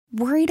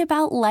Worried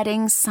about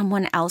letting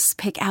someone else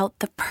pick out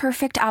the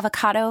perfect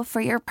avocado for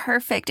your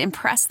perfect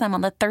impress them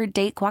on the third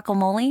date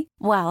guacamole?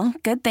 Well,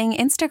 good thing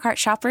Instacart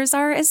shoppers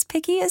are as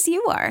picky as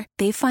you are.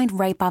 They find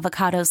ripe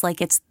avocados like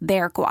it's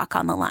their guac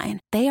on the line.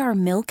 They are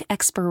milk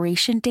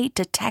expiration date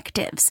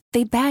detectives.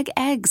 They bag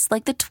eggs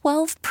like the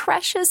 12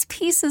 precious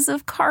pieces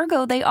of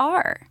cargo they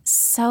are.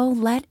 So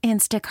let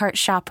Instacart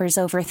shoppers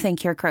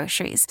overthink your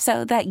groceries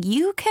so that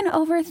you can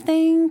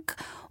overthink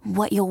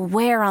what you'll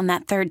wear on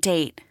that third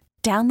date.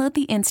 Download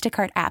the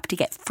Instacart app to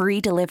get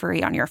free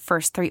delivery on your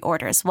first 3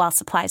 orders while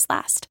supplies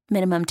last.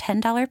 Minimum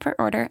 $10 per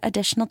order.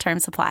 Additional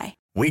terms apply.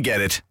 We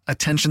get it.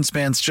 Attention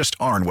spans just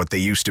aren't what they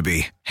used to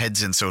be.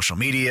 Heads in social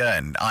media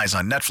and eyes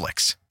on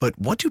Netflix. But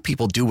what do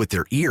people do with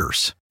their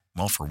ears?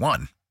 Well, for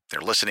one, they're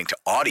listening to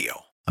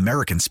audio.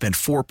 Americans spend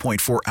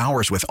 4.4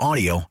 hours with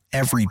audio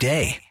every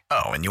day.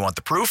 Oh, and you want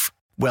the proof?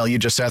 Well, you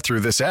just sat through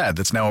this ad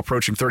that's now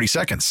approaching 30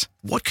 seconds.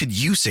 What could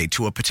you say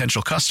to a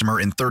potential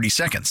customer in 30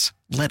 seconds?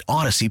 Let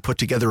Odyssey put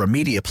together a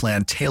media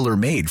plan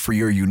tailor-made for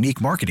your unique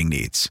marketing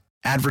needs.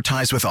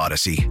 Advertise with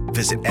Odyssey.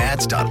 Visit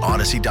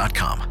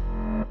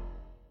ads.odyssey.com.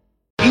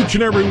 Each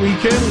and every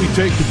weekend, we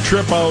take a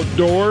trip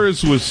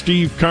outdoors with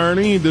Steve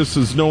Carney. This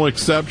is no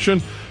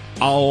exception.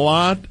 A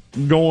lot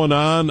going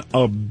on,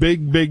 a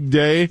big, big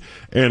day,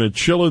 and a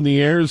chill in the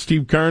air.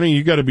 Steve Carney,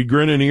 you got to be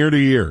grinning ear to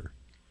ear.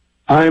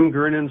 I'm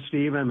grinning,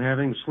 Steve. I'm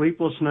having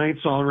sleepless nights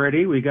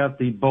already. We got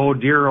the bow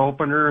deer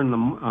opener in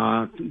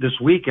this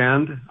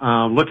weekend.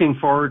 Looking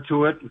forward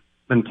to it.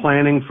 Been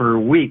planning for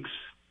weeks,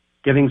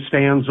 getting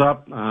stands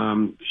up,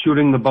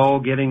 shooting the bow,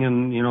 getting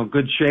in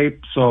good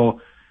shape. So,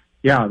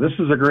 yeah, this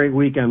is a great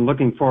weekend.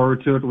 Looking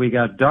forward to it. We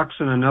got ducks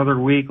in another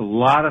week. A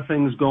lot of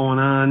things going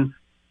on.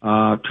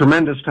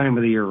 Tremendous time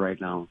of the year right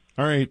now.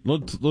 All right,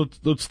 let's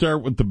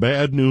start with the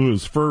bad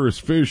news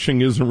first. Fishing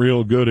isn't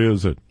real good,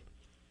 is it?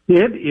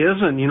 It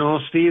isn't.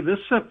 Steve, this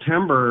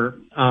September,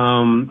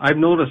 I've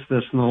noticed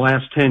this in the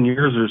last 10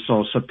 years or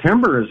so.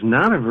 September is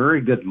not a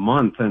very good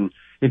month, and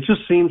it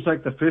just seems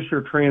like the fish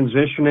are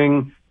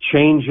transitioning,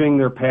 changing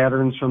their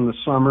patterns from the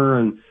summer.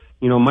 And,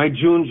 my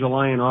June,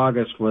 July, and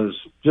August was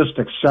just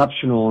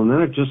exceptional, and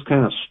then it just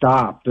kind of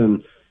stopped.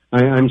 And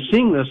I'm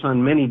seeing this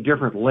on many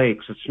different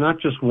lakes. It's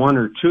not just one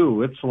or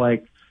two. It's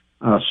like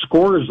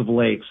scores of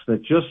lakes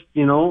that just,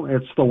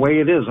 it's the way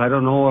it is. I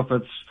don't know if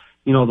it's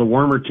the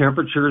warmer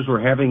temperatures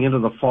we're having into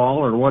the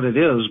fall or what it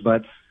is,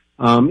 but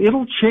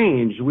it'll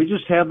change. We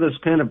just have this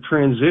kind of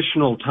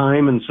transitional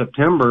time in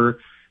September,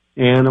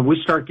 and if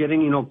we start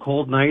getting,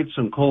 cold nights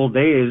and cold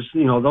days,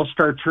 they'll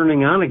start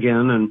turning on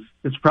again, and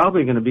it's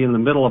probably going to be in the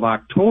middle of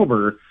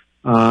October,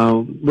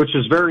 which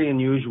is very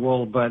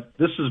unusual, but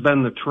this has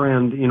been the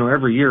trend.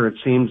 Every year it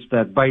seems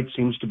that bite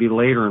seems to be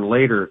later and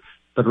later,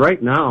 but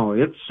right now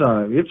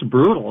it's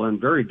brutal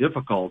and very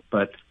difficult,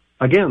 but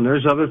again,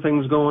 there's other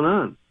things going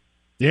on.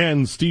 Yeah,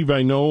 and Steve,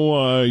 I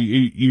know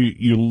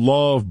you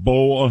love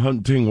bow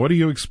hunting. What do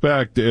you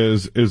expect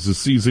as the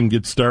season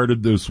gets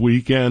started this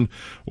weekend?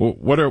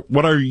 What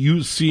are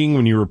you seeing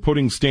when you were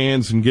putting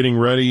stands and getting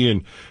ready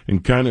and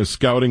kind of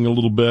scouting a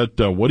little bit?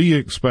 What do you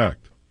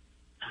expect?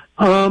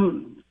 I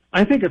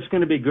think it's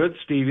going to be good,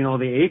 Steve.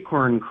 The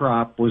acorn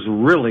crop was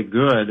really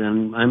good,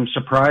 and I'm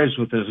surprised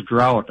with this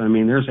drought. I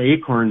mean, there's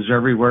acorns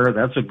everywhere.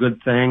 That's a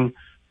good thing.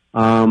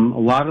 A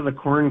lot of the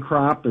corn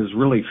crop has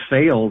really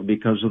failed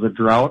because of the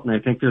drought, and I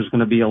think there's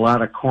going to be a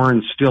lot of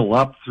corn still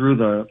up through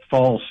the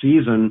fall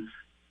season,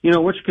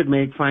 which could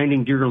make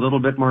finding deer a little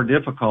bit more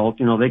difficult.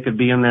 They could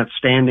be in that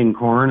standing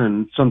corn,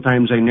 and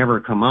sometimes they never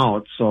come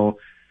out, so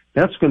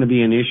that's going to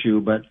be an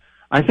issue. But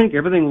I think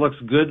everything looks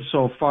good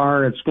so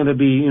far. It's going to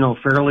be,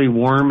 fairly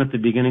warm at the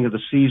beginning of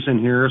the season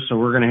here, so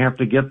we're going to have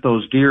to get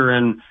those deer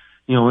in,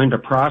 into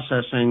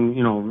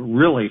processing,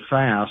 really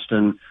fast.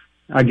 And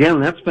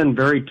again, that's been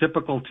very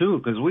typical too,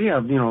 because we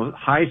have,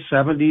 high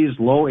 70s,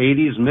 low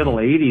 80s, middle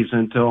 80s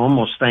into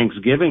almost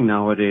Thanksgiving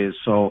nowadays.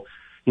 So,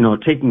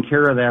 taking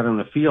care of that in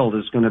the field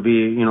is going to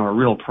be, a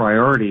real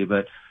priority.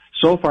 But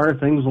so far,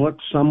 things look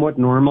somewhat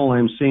normal.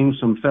 I'm seeing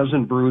some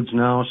pheasant broods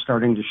now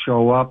starting to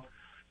show up.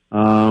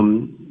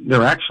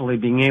 They're actually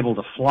being able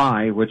to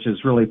fly, which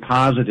is really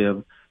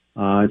positive.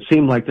 It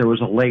seemed like there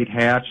was a late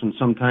hatch, and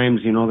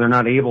sometimes, they're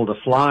not able to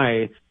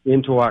fly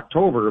into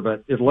October,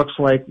 but it looks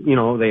like,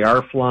 they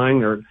are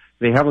flying, or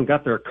they haven't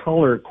got their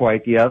color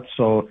quite yet,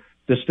 so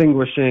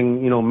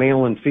distinguishing,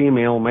 male and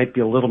female might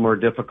be a little more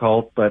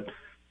difficult, but,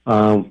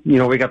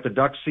 we got the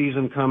duck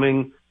season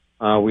coming.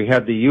 We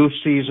had the youth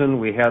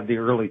season. We had the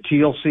early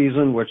teal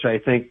season, which I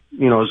think,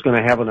 is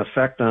going to have an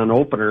effect on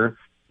opener,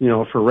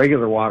 for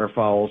regular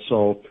waterfowl.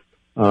 So,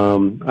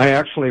 I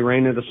actually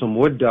ran into some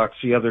wood ducks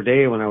the other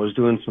day when I was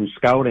doing some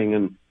scouting,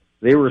 and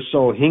they were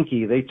so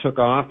hinky, they took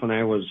off and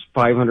I was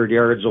 500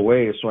 yards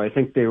away. So I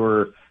think they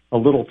were a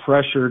little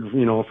pressured,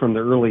 from the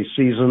early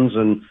seasons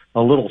and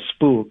a little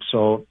spooked.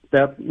 So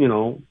that,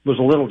 was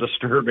a little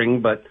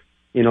disturbing, but,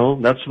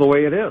 that's the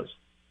way it is.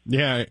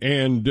 Yeah,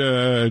 and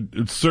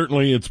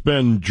it's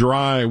been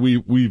dry.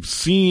 We've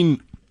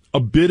seen a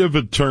bit of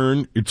a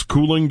turn. It's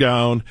cooling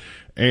down,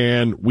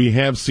 and we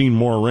have seen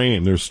more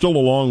rain. There's still a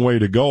long way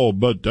to go,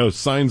 but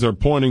signs are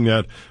pointing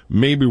that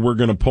maybe we're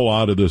going to pull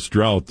out of this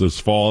drought this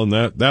fall, and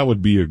that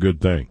would be a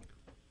good thing.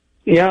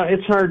 Yeah,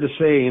 it's hard to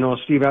say.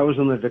 Steve, I was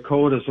in the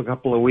Dakotas a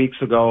couple of weeks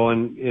ago,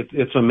 and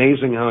it's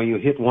amazing how you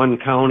hit one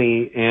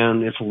county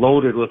and it's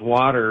loaded with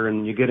water,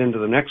 and you get into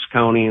the next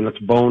county and it's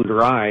bone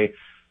dry.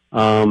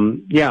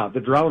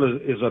 The drought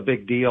is a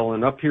big deal.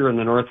 And up here in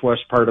the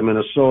northwest part of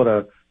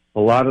Minnesota, a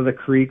lot of the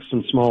creeks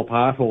and small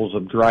potholes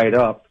have dried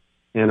up,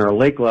 and our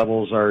lake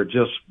levels are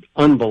just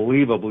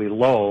unbelievably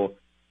low.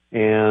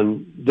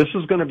 And this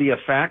is going to be a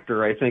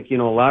factor. I think, a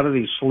lot of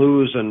these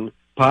sloughs and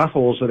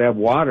potholes that have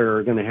water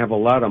are going to have a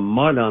lot of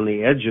mud on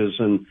the edges,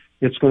 and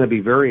it's going to be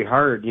very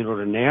hard,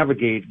 to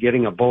navigate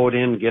getting a boat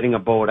in, getting a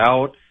boat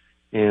out,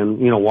 and,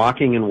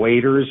 walking in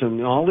waders,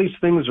 and all these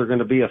things are going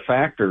to be a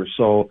factor.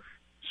 So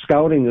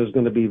scouting is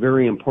going to be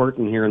very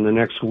important here in the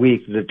next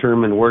week to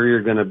determine where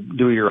you're going to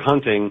do your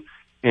hunting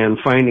and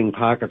finding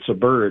pockets of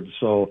birds.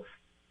 So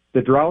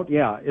the drought,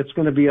 it's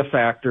going to be a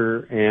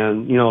factor,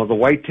 and, the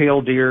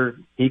white-tailed deer,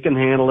 he can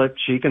handle it,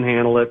 she can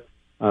handle it.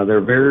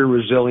 They're very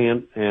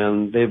resilient,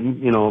 and they've,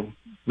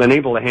 been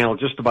able to handle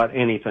just about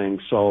anything.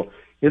 So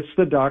it's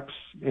the ducks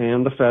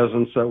and the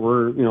pheasants that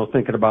we're,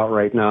 thinking about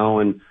right now.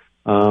 And,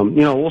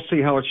 we'll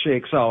see how it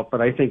shakes out.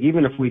 But I think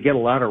even if we get a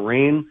lot of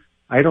rain,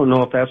 I don't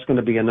know if that's going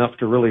to be enough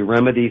to really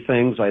remedy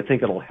things. I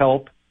think it'll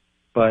help.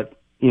 But,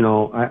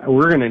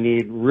 we're going to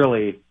need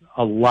really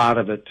a lot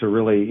of it to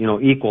really,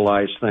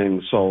 equalize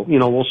things. So,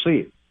 we'll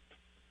see.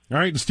 All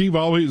right, Steve,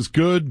 always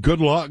good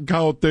luck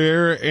out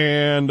there,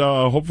 and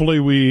hopefully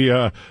we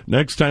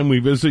next time we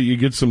visit you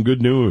get some good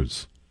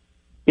news.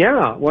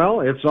 Yeah,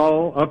 well, it's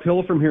all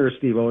uphill from here,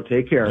 Steve-O.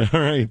 Take care.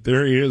 All right,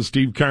 there he is,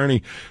 Steve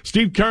Carney.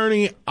 Steve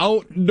Carney,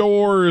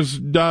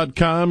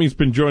 Outdoors.com. He's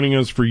been joining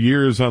us for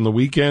years on the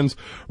weekends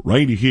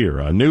right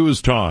here on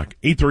News Talk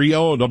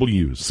 830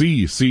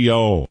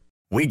 WCCO.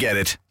 We get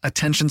it.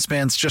 Attention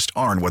spans just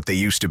aren't what they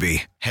used to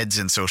be. Heads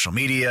in social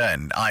media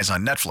and eyes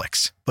on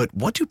Netflix. But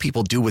what do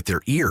people do with their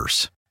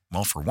ears?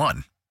 Well, for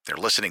one, they're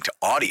listening to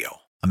audio.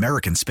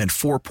 Americans spend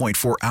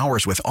 4.4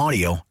 hours with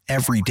audio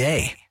every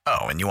day. Oh,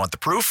 and you want the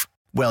proof?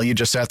 Well, you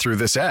just sat through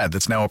this ad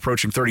that's now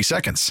approaching 30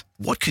 seconds.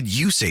 What could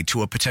you say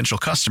to a potential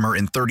customer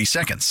in 30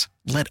 seconds?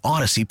 Let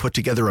Odyssey put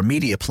together a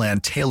media plan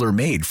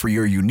tailor-made for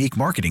your unique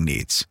marketing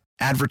needs.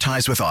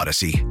 Advertise with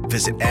Odyssey.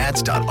 Visit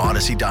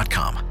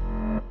ads.odyssey.com.